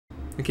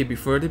Okay,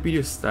 before the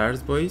video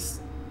starts, boys,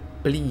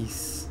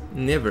 please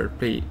never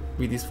play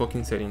with these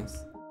fucking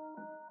settings.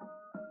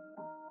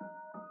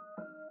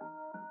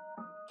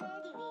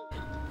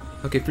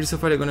 Okay, first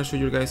of all, I'm gonna show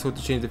you guys how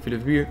to change the field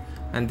of view,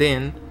 and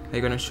then I'm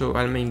gonna show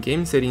all my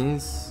game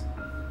settings.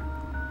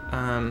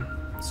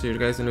 So you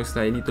guys don't look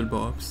like little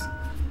bobs.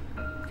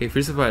 Okay,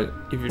 first of all,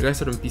 if you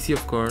guys are on PC,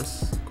 of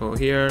course, go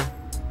here,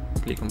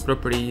 click on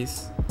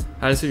properties.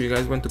 Also, if you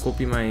guys want to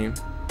copy my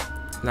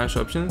launch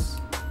options,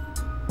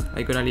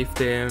 I'm gonna leave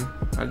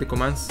all the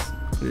commands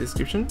in the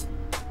description.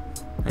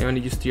 I only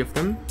use 3 of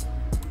them.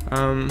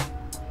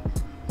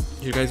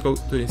 You guys go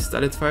to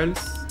installed files,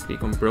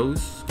 click on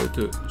browse, go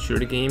to share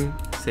the game,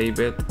 save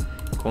it,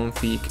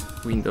 config,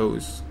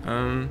 Windows,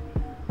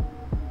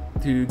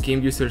 to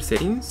game user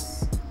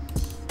settings,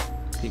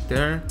 click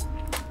there,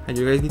 and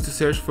you guys need to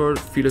search for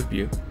field of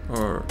view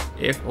or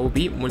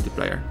FOV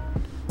multiplier.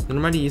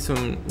 Normally it's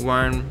on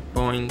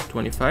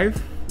 1.25,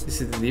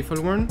 this is the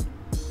default one.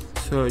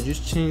 So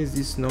just change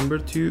this number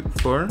to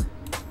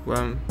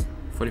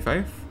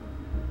 145.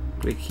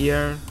 Click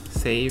here,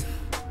 save,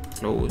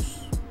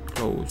 close,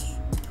 close,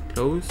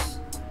 close.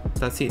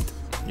 That's it.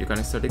 You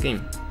can start the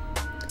game.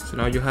 So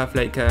now you have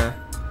like a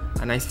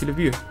nice field of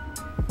view.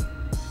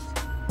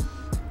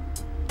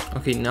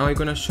 Okay, now I'm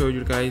gonna show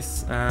you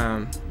guys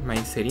my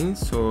settings.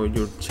 So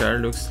your chair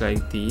looks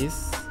like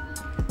this.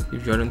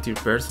 If you are on third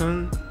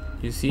person,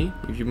 you see,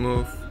 if you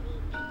move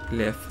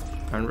left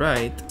and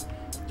right,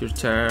 your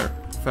chair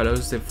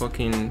follows the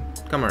fucking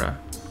camera,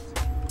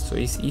 so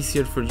it's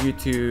easier for you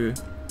to,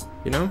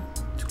 you know,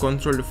 to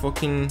control the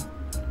fucking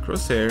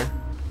crosshair,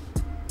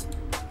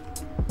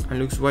 and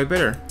looks way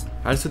better.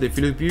 Also, the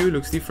field of view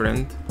looks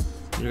different.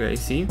 You guys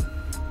see,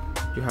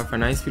 you have a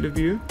nice field of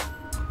view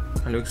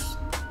and looks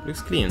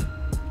clean,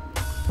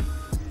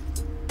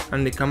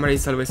 and the camera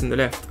is always on the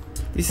left.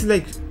 This is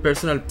like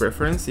personal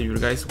preference. If you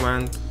guys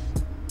want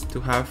to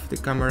have the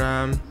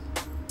camera,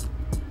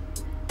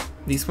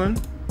 this one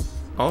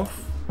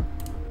off,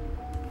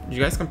 you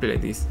guys can play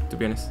like this. To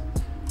be honest,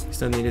 it's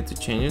not needed to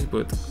change it,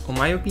 but on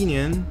my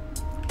opinion,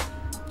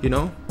 you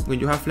know, when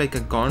you have like a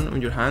gun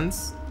on your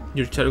hands,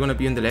 your chair gonna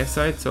be on the left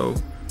side, so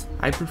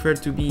I prefer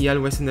to be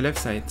always on the left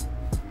side,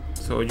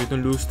 so you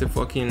don't lose the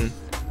fucking,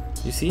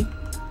 you see,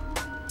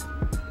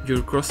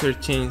 your crosshair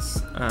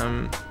changes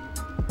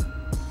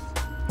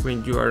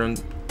when you are on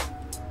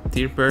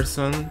third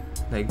person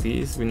like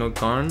this with no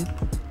gun.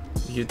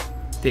 You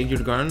take your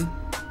gun,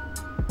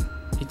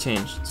 it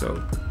changed.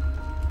 So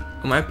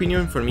in my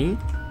opinion, for me,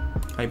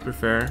 I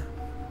prefer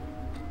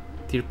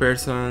third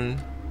person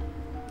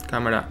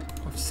camera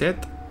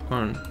offset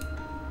on.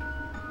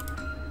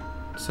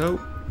 So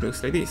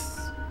looks like this,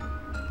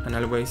 and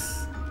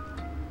always,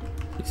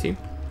 you see,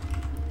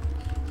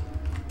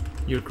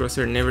 your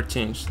crosshair never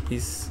changed.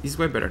 This is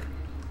way better.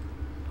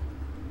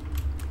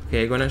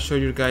 Okay, I'm gonna show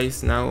you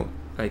guys now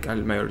like all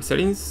my other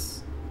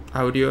settings.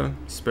 Audio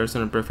is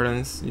personal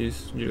preference. You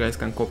guys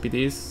can copy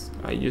this.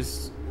 I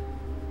use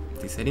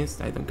these settings,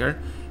 I don't care.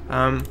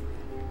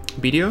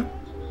 Video,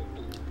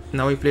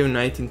 now I play on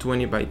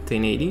 1920 by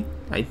 1080.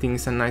 I think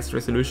it's a nice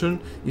resolution.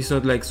 It's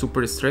not like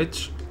super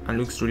stretch and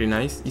looks really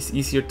nice. It's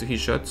easier to hit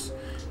shots.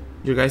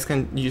 You guys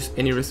can use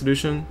any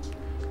resolution.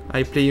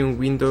 I play on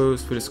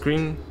Windows full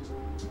screen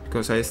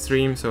because I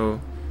stream, so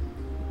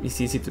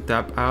it's easy to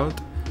tap out.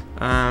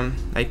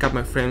 I cap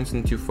my frames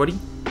in 240.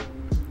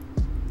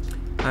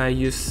 I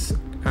use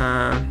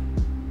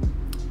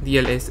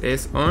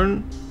DLSS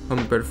on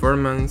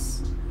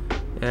performance.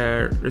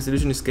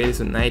 Resolution scale is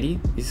on 90,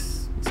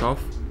 is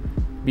off.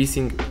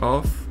 VSync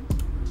off.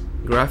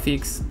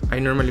 Graphics, I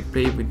normally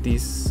play with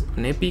this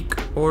on epic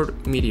or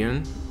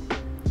medium.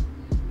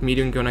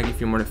 Medium gonna give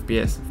you more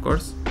FPS, of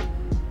course.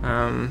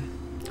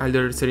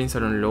 Other settings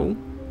are on low.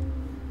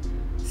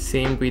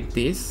 Same with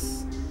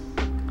this.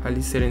 All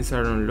these settings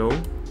are on low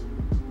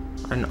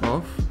and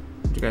off.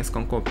 You guys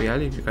can copy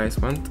all if you guys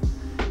want.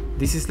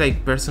 This is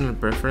like personal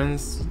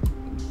preference.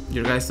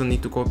 You guys don't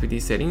need to copy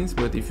these settings,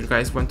 but if you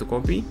guys want to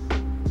copy,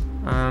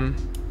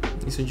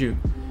 it's on you.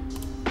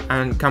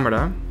 And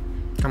camera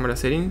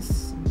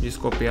settings, just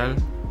copy all.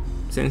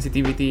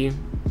 Sensitivity,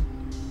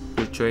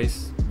 your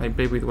choice. I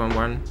play with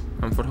 1.1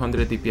 and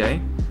 400 dpi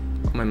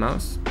on my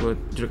mouse, but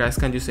you guys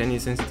can use any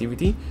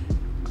sensitivity.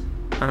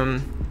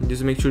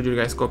 Just make sure you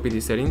guys copy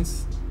these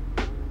settings.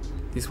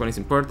 This one is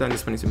important,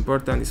 this one is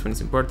important, this one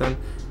is important.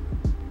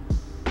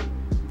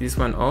 This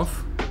one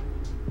off,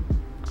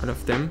 out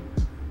of them.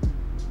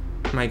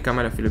 My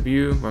camera field of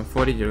view,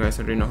 140, you guys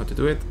already know how to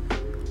do it.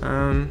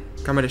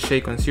 Camera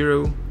shake on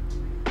 0.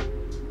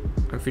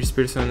 And first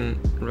person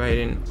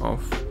writing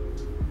off.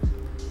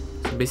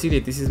 So basically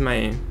this is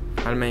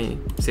all my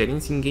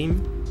settings in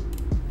game.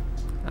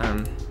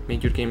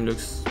 Make your game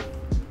looks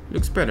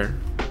better,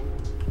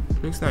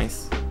 looks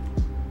nice.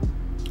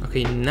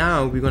 Okay,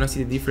 now we're gonna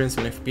see the difference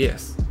on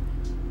FPS.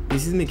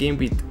 This is my game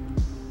with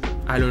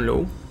all on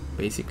low,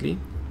 basically,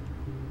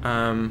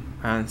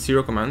 and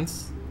 0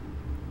 commands.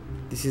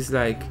 This is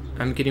like,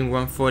 I'm getting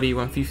 140,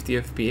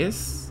 150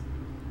 FPS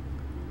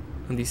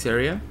on this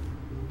area.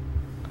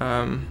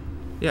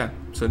 yeah,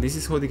 so this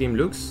is how the game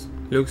looks.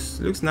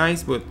 Looks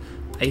nice, but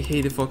I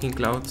hate the fucking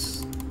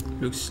clouds.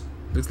 Looks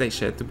like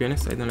shit, to be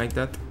honest. I don't like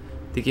that.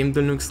 The game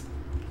don't looks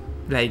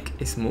like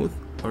smooth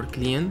or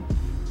clean.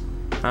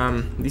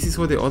 This is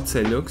how the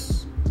outside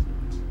looks.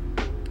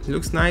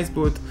 Looks nice,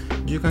 but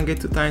you can get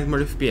 2 times more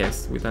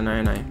FPS with an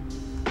i9.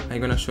 I'm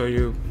gonna show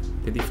you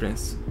the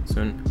difference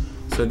soon.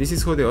 So this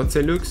is how the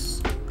outside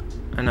looks,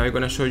 and now I'm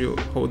gonna show you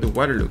how the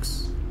water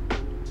looks.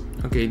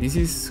 Okay, this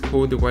is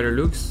how the water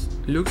looks.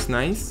 Looks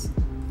nice,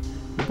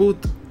 but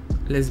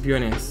let's be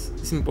honest,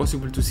 it's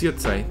impossible to see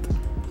outside.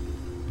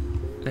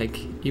 Like,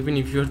 even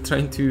if you're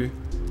trying to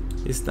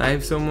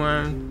snipe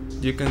someone,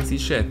 you can see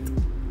shit.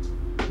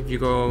 If you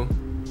go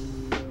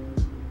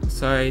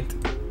outside,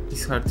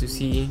 it's hard to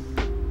see,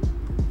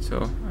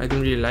 so I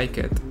don't really like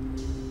it,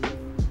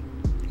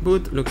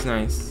 but looks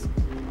nice.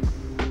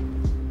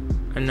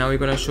 And now we're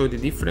gonna show the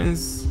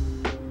difference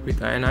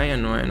with INI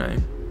and no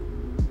INI.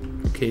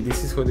 Okay,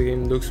 this is how the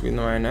game looks with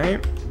no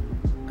INI,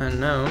 and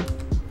now,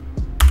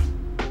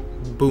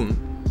 boom,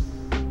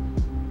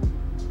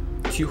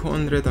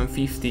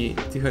 250,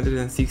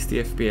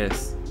 260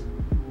 FPS.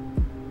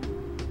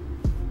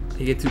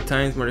 I get 2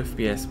 times more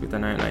FPS with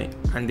an INI,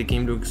 and the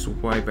game looks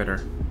way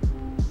better.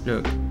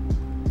 Look,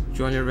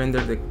 you only render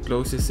the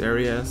closest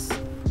areas.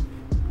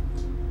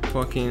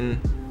 Fucking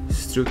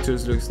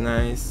structures looks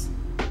nice.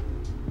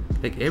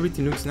 Like,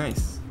 everything looks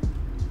nice.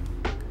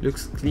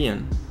 Looks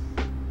clean.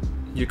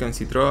 You can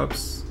see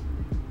drops.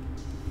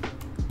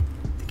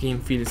 The game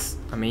feels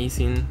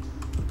amazing.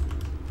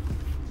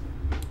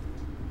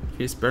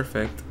 Feels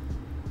perfect.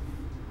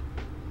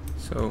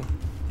 So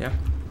yeah,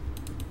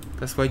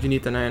 that's why you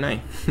need an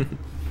INI.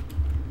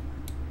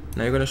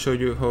 Now I'm gonna show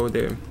you how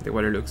the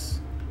water looks.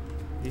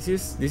 This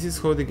is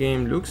how the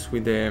game looks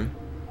with the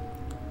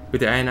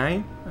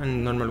INI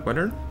and normal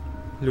water.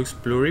 Looks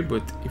blurry,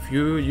 but if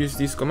you use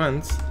these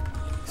commands,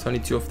 it's only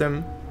 2 of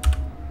them,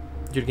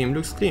 your game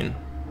looks clean,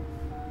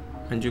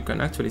 and you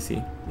can actually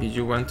see. If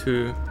you want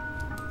to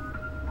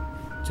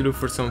look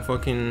for some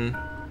fucking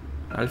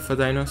alpha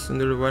dinos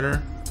under the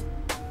water,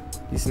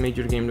 this makes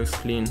your game looks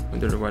clean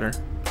under the water.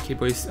 Okay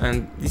boys,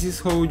 and this is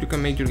how you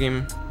can make your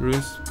game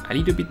runs a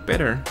little bit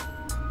better.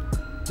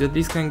 You at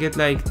least can get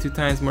like 2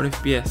 times more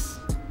FPS.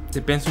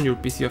 Depends on your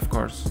PC, of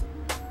course.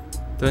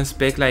 Don't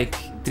expect like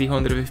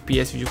 300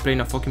 FPS if you play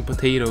in a fucking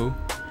potato.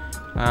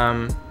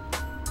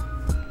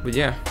 But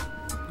yeah,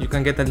 you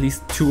can get at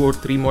least 2 or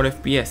 3 more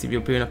FPS if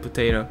you play in a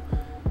potato.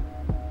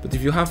 But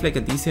if you have like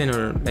a decent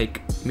or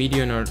like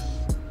medium or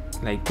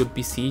like good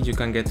PC, you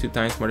can get 2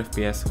 times more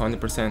FPS,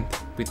 100%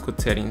 with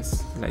good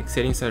settings. Like,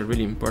 settings are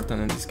really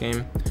important in this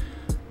game.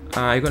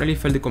 I'm gonna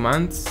leave all the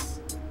commands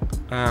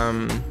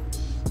on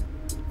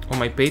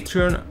my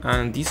Patreon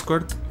and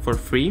Discord for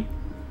free.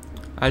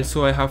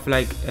 Also, I have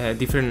like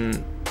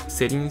different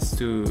settings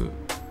to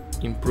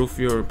improve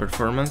your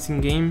performance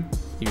in game.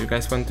 If you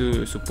guys want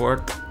to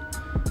support,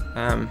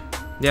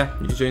 yeah,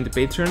 you join the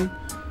Patreon.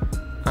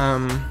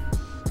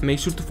 Make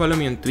sure to follow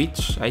me on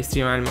Twitch. I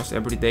stream almost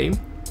every day.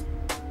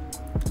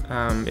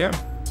 Yeah,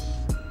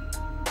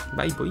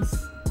 bye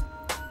boys.